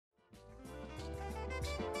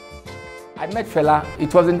I met Fela.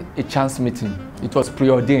 It wasn't a chance meeting. It was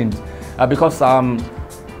preordained because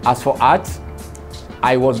as for art,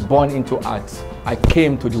 I was born into art. I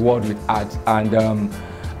came to the world with art, and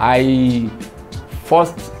I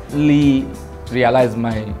firstly realized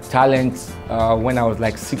my talent when I was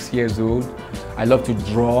like 6 years old. I love to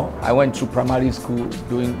draw. I went through primary school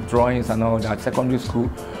doing drawings and all that. Secondary school,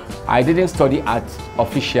 I didn't study art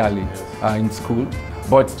officially in school,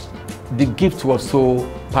 but the gift was so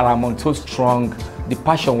paramount, so strong. The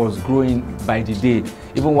passion was growing by the day.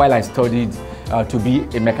 Even while I studied to be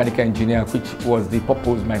a mechanical engineer, which was the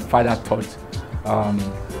purpose my father thought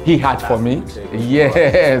he had for me.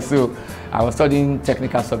 Yeah, so I was studying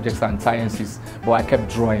technical subjects and sciences, but I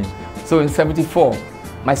kept drawing. So in '74,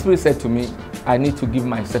 my spirit said to me, I need to give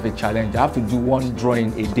myself a challenge. I have to do one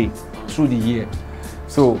drawing a day through the year.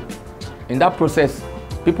 So in that process,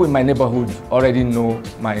 people in my neighborhood already know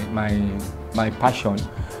my passion.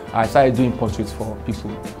 I started doing portraits for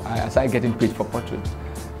people. I started getting paid for portraits.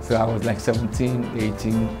 So I was like 17,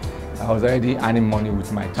 18. I was already earning money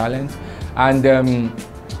with my talent. And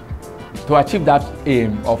to achieve that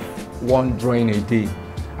aim of one drawing a day,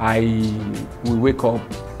 I will wake up,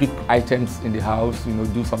 pick items in the house, you know,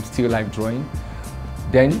 do some still life drawing.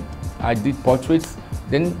 Then I did portraits.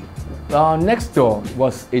 Then next door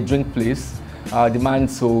was a drink place. The man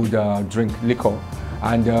sold liquor,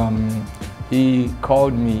 and he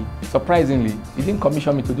called me. Surprisingly, he didn't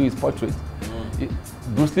commission me to do his portrait.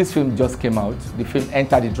 Bruce Lee's film just came out. The film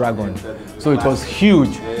Enter the Dragon. So it was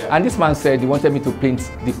huge. And this man said he wanted me to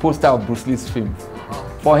paint the poster of Bruce Lee's film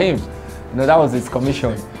for him. You know, that was his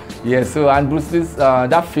commission. Yeah, so, and Bruce Lee's,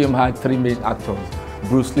 that film had 3 main actors: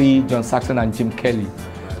 Bruce Lee, John Saxon, and Jim Kelly.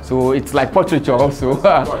 So it's like portraiture also.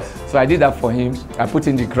 So I did that for him. I put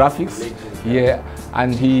in the graphics, yeah,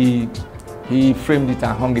 and he framed it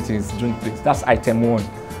and hung it in his drink place. That's item 1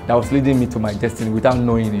 that was leading me to my destiny without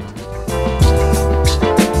knowing it.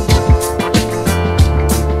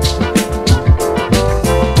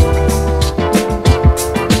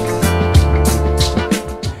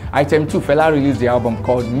 Item 2, Fela released the album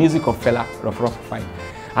called Music of Fela, Fine.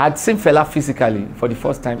 I had seen Fela physically for the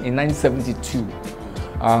first time in 1972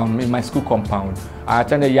 in my school compound. I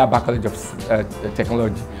attended Yaba College of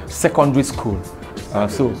Technology, secondary school.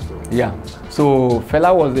 So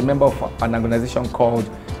Fela was a member of an organization called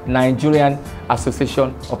Nigerian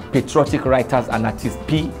Association of Patriotic Writers and Artists,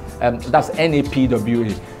 that's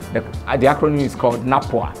NAPWA. The acronym is called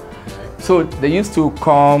NAPWA. So they used to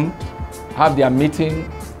come, have their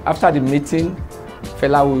meeting. After the meeting,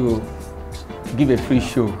 Fela will give a free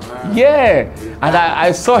show. Yeah, and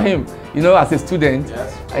I saw him, you know, as a student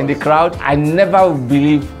in the crowd. I never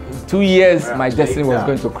believed 2 years my destiny was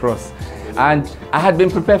going to cross. And I had been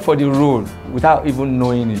prepared for the role without even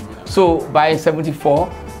knowing it. So by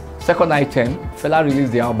 '74, second item, Fela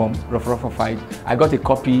released the album, Fight. I got a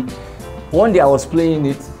copy. One day I was playing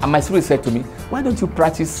it, and my spirit said to me, why don't you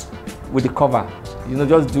practice with the cover? You know,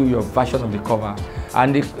 just do your version of the cover.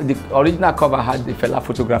 And the original cover had the Fela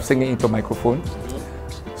photograph singing into a microphone.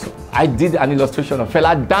 So I did an illustration of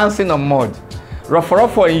Fela dancing on mud.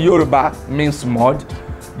 Rofo in Yoruba means mud.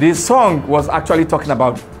 The song was actually talking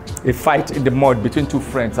about a fight in the mud between 2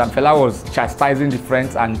 friends, and Fela was chastising the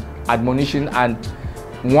friends and admonishing and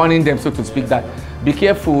warning them, so to speak, that be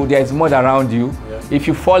careful, there is mud around you. If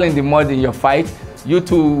you fall in the mud in your fight, you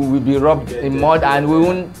two will be rubbed in mud and we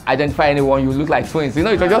won't identify anyone. You look like twins. You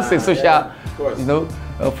know, it was just a social, you know,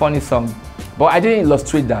 a funny song. But I didn't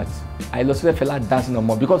illustrate that. I illustrated Fela dancing on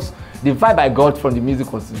mud because the vibe I got from the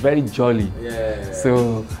music was very jolly.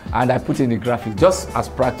 So, and I put in the graphics just as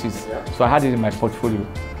practice. So I had it in my portfolio.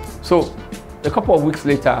 So a couple of weeks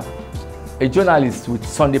later, a journalist with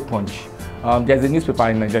Sunday Punch, there's a newspaper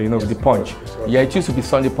in Nigeria, you know, the Punch. Yeah, it used to be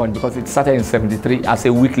Sunday Punch because it started in '73 as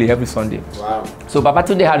a weekly every Sunday. Wow. So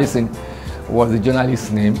Babatunde Harrison was the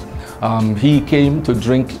journalist's name. He came to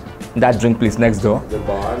drink that drink place next door. The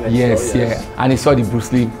bar next door, yes. And he saw the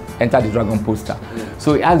Bruce Lee Enter the Dragon poster.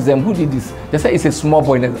 So he asked them, who did this? They said it's a small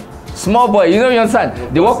boy. Small boy, you know, you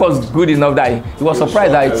understand? The work was good enough that he was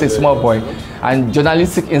surprised that it's a small boy. And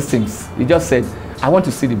journalistic instincts, he just said, I want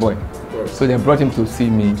to see the boy. So they brought him to see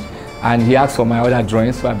me. And he asked for my other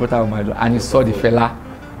drawings, so I brought out my drawings, and he saw the Fela.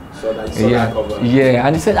 So that you saw that cover? Yeah,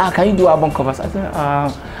 and he said, can you do album covers? I said,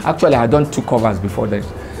 actually, I had done 2 covers before that.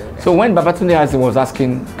 So when Babatunde Harrison was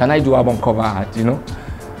asking, can I do album cover art, you know?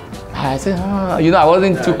 I said, you know, I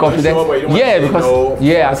wasn't too confident. Yeah, because,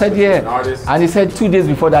 I said, And he said 2 days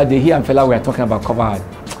before that day, he and Fela were talking about cover art.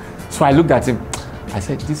 So I looked at him. I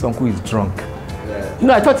said, this uncle is drunk. You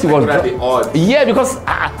know, I thought he was drunk. Yeah, because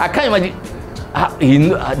I can't imagine.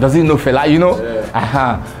 Does he know Fela, you know?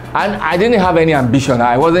 And I didn't have any ambition.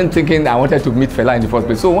 I wasn't thinking I wanted to meet Fela in the first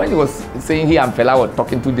place. So when he was saying he and Fela were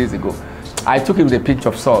talking 2 days ago, I took it with a pinch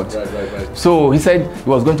of salt. Right. So he said he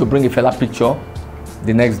was going to bring a Fela picture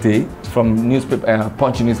the next day from newspaper,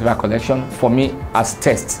 Punch newspaper collection for me as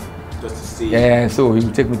test. Just to see. Yeah, so he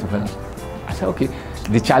would take me to Fela. I said, okay.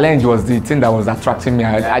 The challenge was the thing that was attracting me.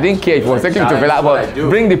 I didn't care if he was taking me to Fela, but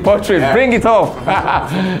bring the portrait, bring it off.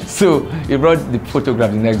 So he brought the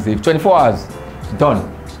photograph the next day. 24 hours,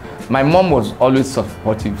 done. My mom was always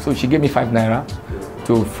supportive, so she gave me 5 naira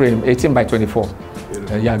to frame 18 by 24.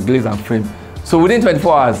 Yeah, glaze and frame. So within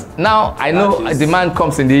 24 hours, now I know the man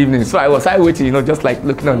comes in the evening. So I was waiting, you know, just like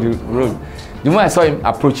looking on the road. The moment I saw him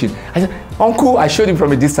approaching, I said, Uncle, I showed him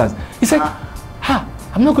from a distance. He said,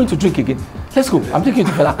 I'm not going to drink again. Let's go. I'm taking you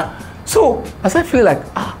to Fela. So as I feel like,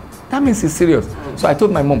 that means he's serious. So I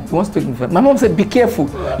told my mom, he wants to take me to Fela. My mom said, be careful.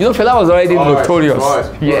 You know, Fela was already notorious.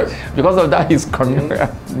 Yes. Because of that, his community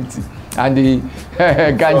and the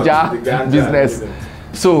ganja business.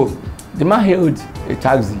 So the man hailed a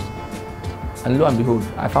taxi. And lo and behold,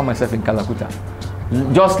 I found myself in Calcutta.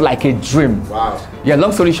 Just like a dream. Wow. Yeah,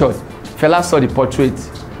 long story short, Fela saw the portrait.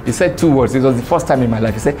 He said 2 words. It was the first time in my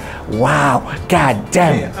life. He said, wow, god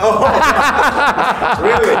damn.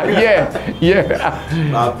 Really? Yeah.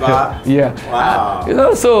 Yeah. Wow. You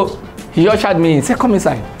know, so he ushered me. He said, come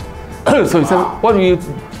inside. So he said, what do you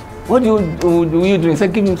doing? He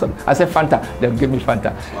said, give me some. I said, Fanta. They'll give me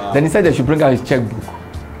Fanta. Wow. Then he said they should bring out his checkbook.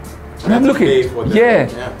 And I'm looking. Yeah.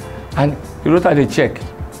 And he wrote out a check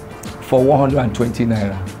for 120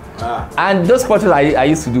 naira. And those portraits I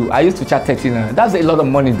used to do, I used to charge 30 naira. That's a lot of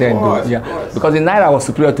money then, though. Yeah, because the naira was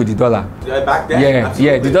superior to the dollar. Yeah, back then.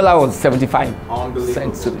 Yeah, the dollar was 75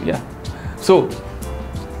 cents. Yeah. So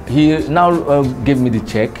he now gave me the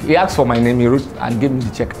check. He asked for my name. He wrote and gave me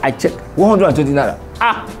the check. I checked 120 naira.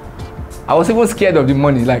 I was even scared of the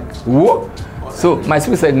money. Like, what? So my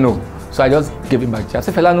spirit said no. So I just gave him back. I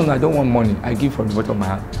said, Fela, no, I don't want money. I give from the bottom of my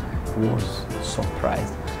heart. He was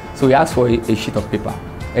surprised. So he asked for a sheet of paper.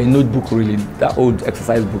 A notebook, really, that old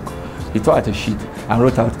exercise book. He tore out a sheet and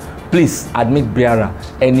wrote out, please admit bearer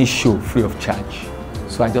any show free of charge.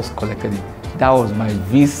 So I just collected it. That was my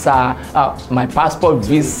visa, my passport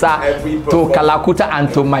visa to Calcutta and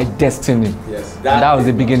to my destiny. Yes, that was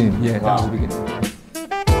the beginning. Yeah, that was the beginning.